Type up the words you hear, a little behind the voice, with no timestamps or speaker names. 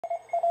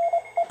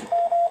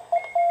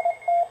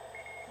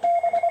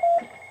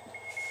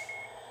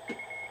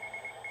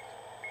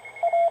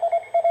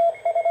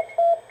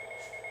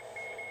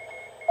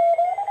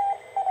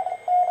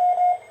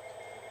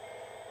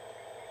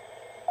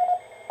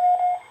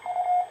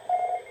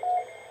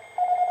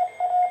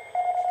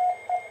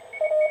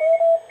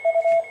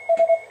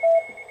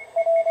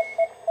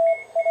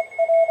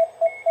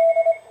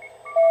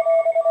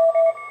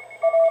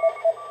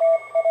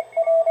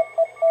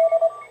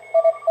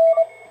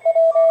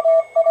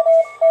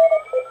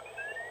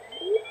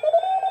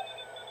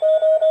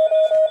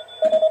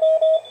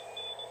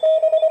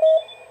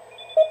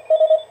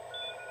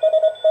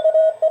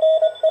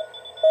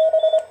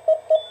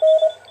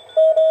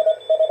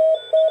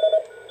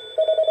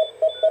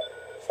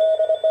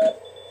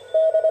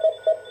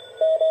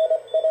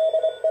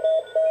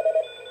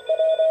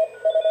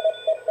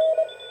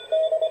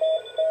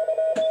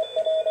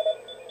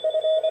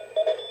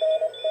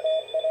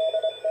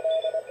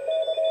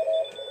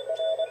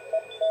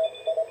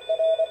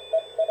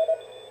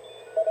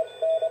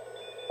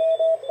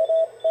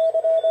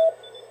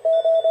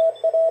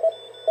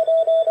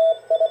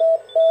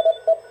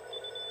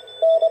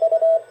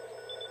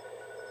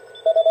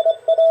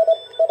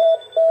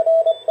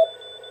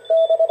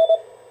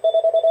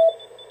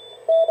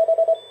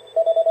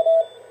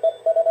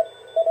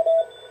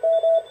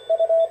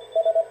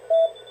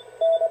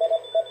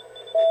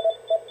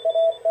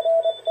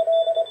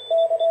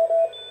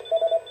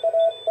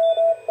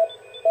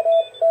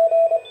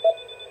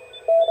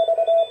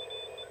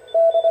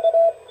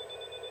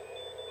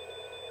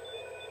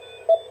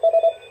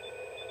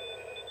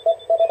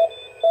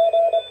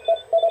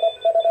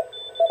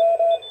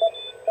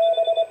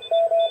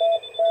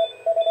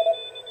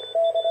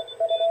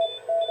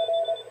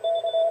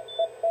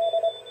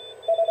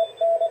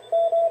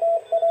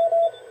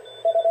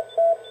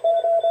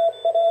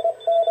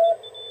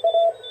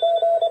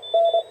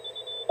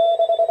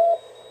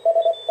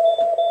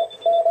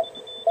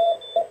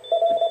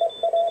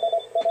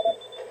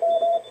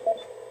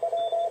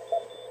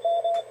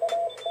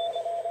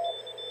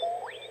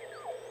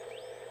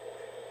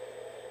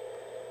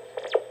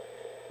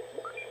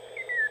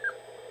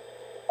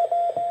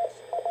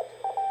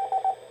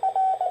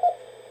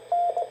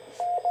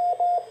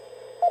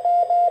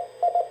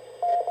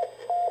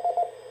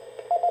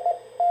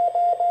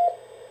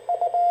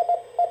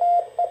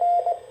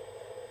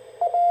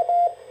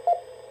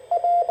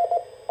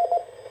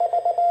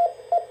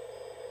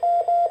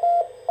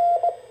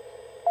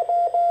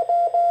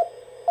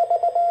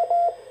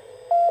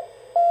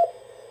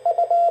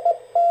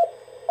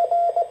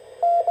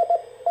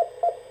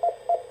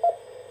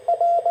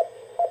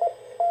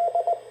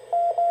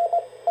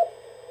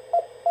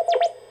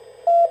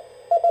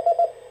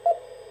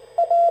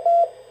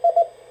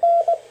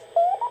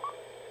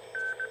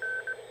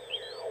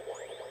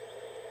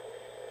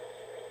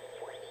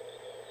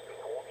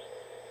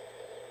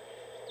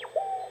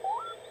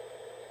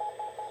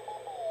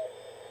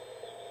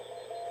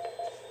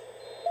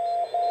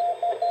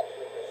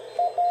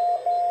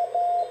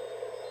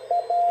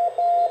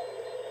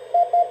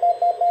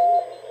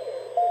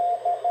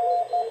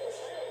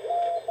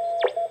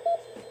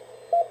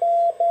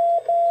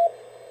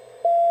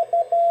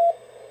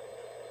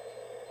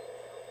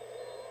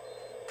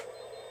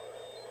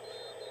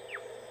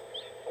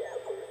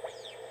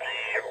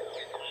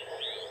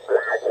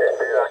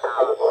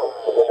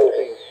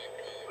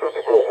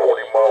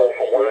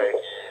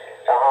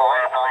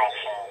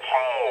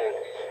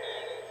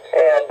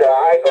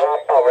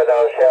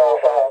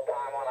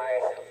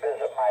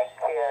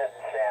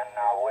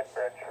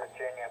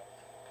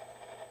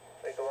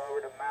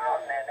over the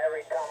mountain, and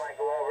every time I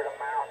go over the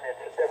mountain,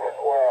 it's a different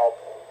world.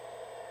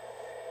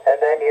 And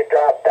then you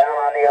drop down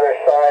on the other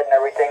side, and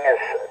everything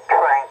is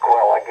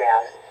tranquil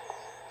again.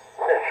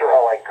 It's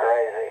really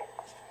crazy.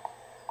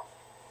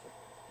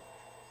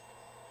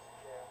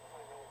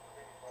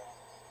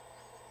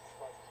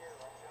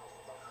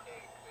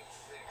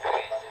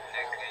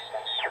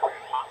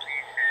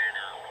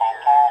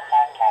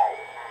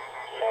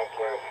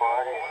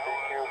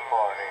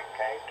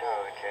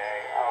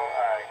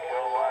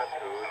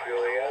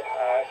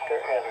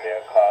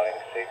 India calling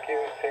CQ.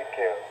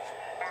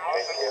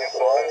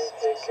 CQ40,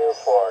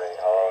 CQ40,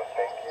 oh,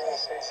 CQ.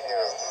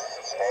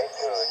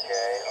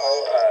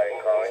 K2JOI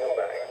calling you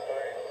back.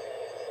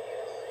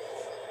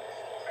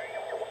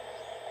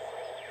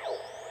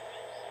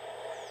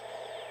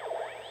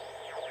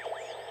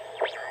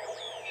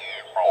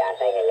 I'm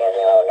thinking this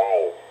little guy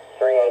is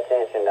 3/8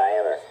 inch in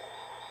diameter.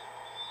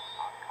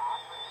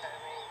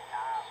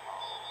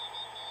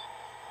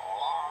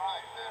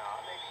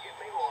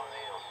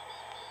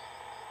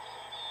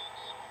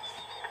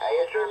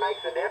 It sure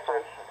makes a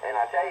difference, and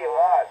I tell you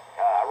what,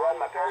 I run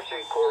my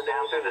parachute cord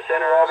down through the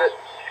center of it.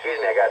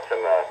 Excuse me, I got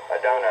some, a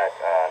donut,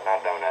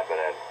 not donut, but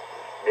a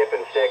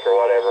dipping stick or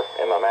whatever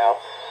in my mouth.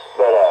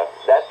 But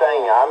that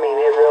thing, I mean,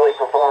 it really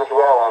performs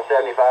well on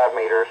 75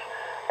 meters,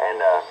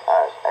 and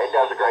it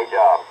does a great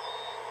job.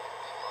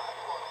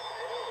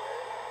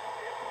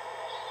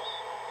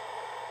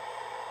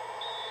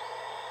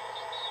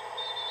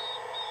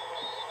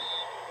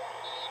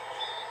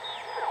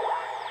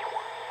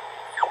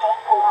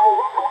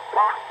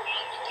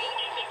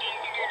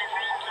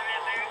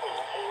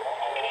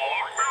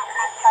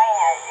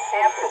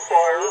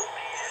 Amplifier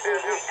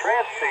is just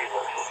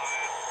transceiver.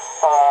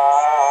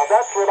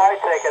 That's what I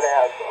take it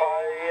as.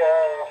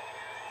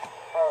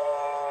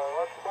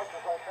 As much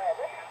as I can.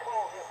 Let me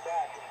call him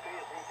back and see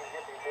if he can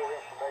give me more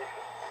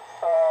information.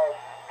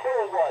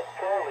 Kilowatt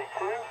Charlie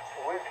 2,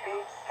 Whiskey,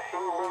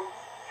 Zulu,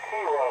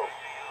 Kilo.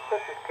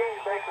 This is King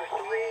Baker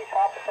 3,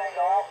 top the thing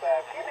off.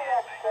 Give me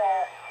that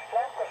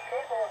length of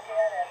cable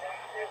again, and then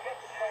there's just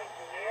between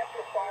the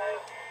amplifier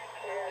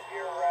and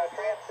your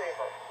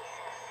transceiver.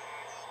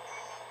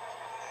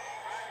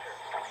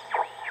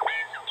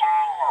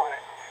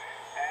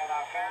 And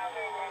I found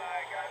it when I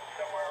got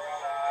somewhere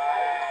around a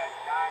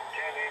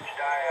 9-10 inch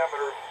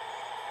diameter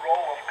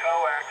roll of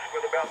coax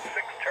with about 6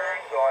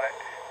 turns on it.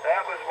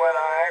 That was when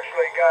I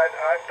actually got,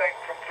 I think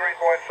from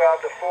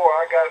 3.5 to 4,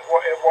 I got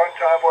at one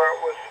time where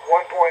it was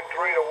 1.3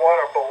 to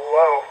 1 or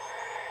below.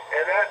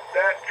 And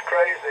that's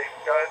crazy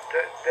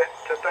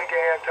to think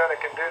an antenna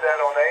can do that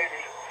on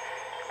 80.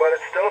 But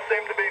it still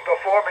seemed to be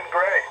performing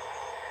great.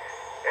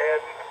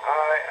 And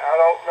I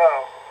don't know.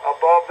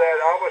 Above that,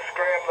 I was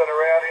scrambling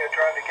around here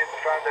trying to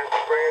find that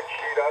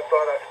spreadsheet. I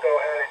thought I still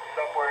had it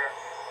somewhere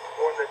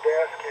on the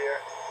desk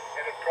here,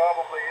 and it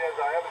probably is.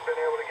 I haven't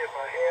been able to get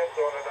my hands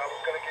on it. I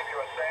was going to give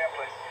you a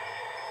sampling.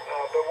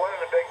 But one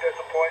of the big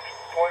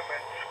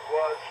disappointments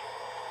was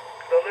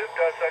the loop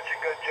does such a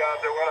good job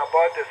that when I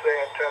bought this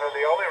antenna,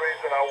 the only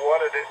reason I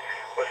wanted it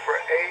was for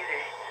 80,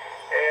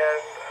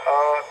 and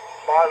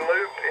my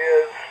loop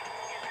is,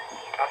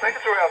 I think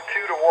it's around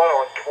 2 to 1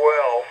 on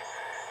 12.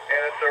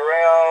 And it's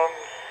around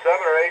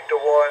 7 or 8 to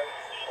 1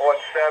 on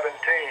 17.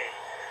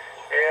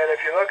 And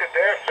if you look at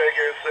their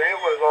figures, it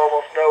was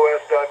almost no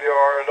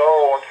SWR at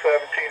all on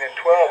 17 and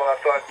 12. And I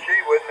thought,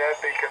 gee, wouldn't that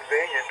be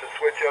convenient to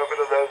switch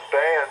over to those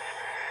bands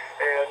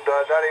and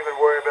not even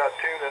worry about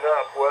tuning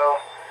up? Well,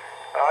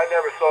 I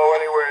never saw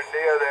anywhere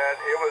near that.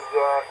 It was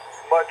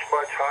much,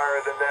 much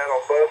higher than that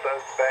on both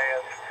those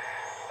bands.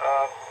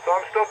 So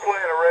I'm still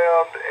playing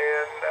around,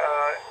 and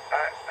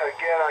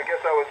again, I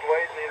guess I was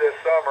lazy this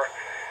summer.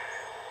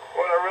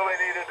 What I really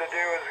needed to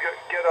do is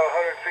get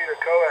 100 feet of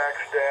coax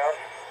down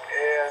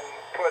and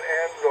put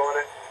ends on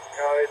it.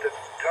 At the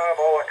time,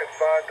 all I could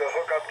find to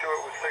hook up to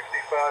it was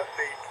 65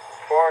 feet,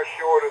 far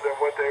shorter than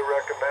what they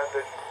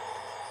recommended.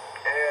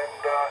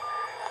 And,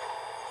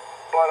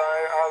 but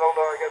I don't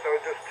know, I guess I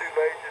was just too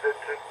lazy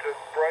to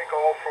break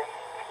off from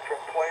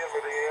playing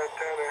with the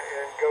antenna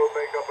and go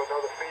make up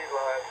another feed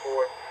line for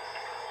it.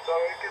 So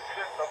it could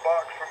sit in the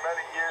box for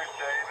many years,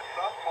 Dave. At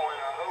some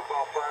point, I hope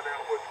I'll find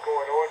out what's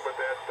going on with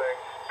that thing.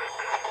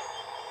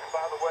 And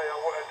by the way,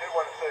 I did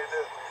want to say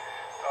this.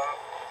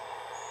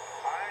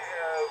 I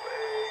have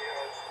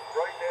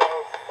right now,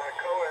 my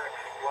coax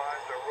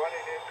lines are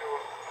running into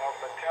a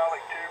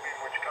metallic tubing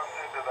which comes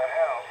into the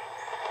house.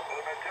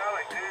 Well, the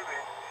metallic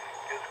tubing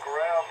is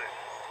grounded.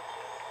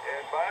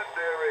 And my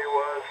theory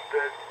was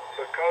that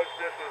because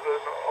this is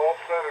an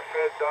off-center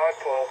fed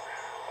dipole,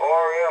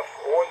 RF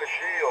on the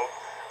shield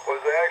was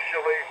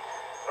actually,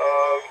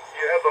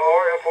 you have the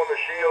RF on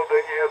the shield, then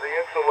you have the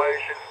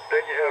insulation,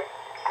 then you have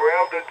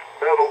grounded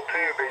metal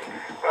tubing.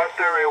 My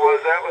theory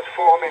was that was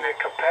forming a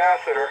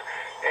capacitor,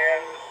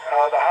 and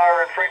the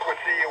higher in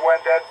frequency you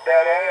went, that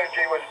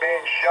energy was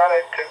being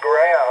shunted to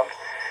ground.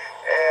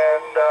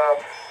 And,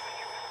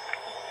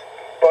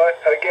 but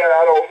again,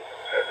 I don't,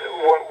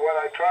 when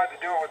I tried to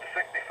do it with the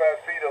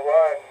 65 feet of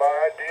line, my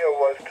idea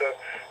was to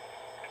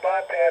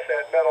bypass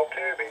that metal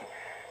tubing,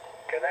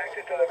 connect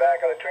it to the back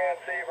of the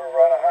transceiver,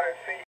 run 100 feet.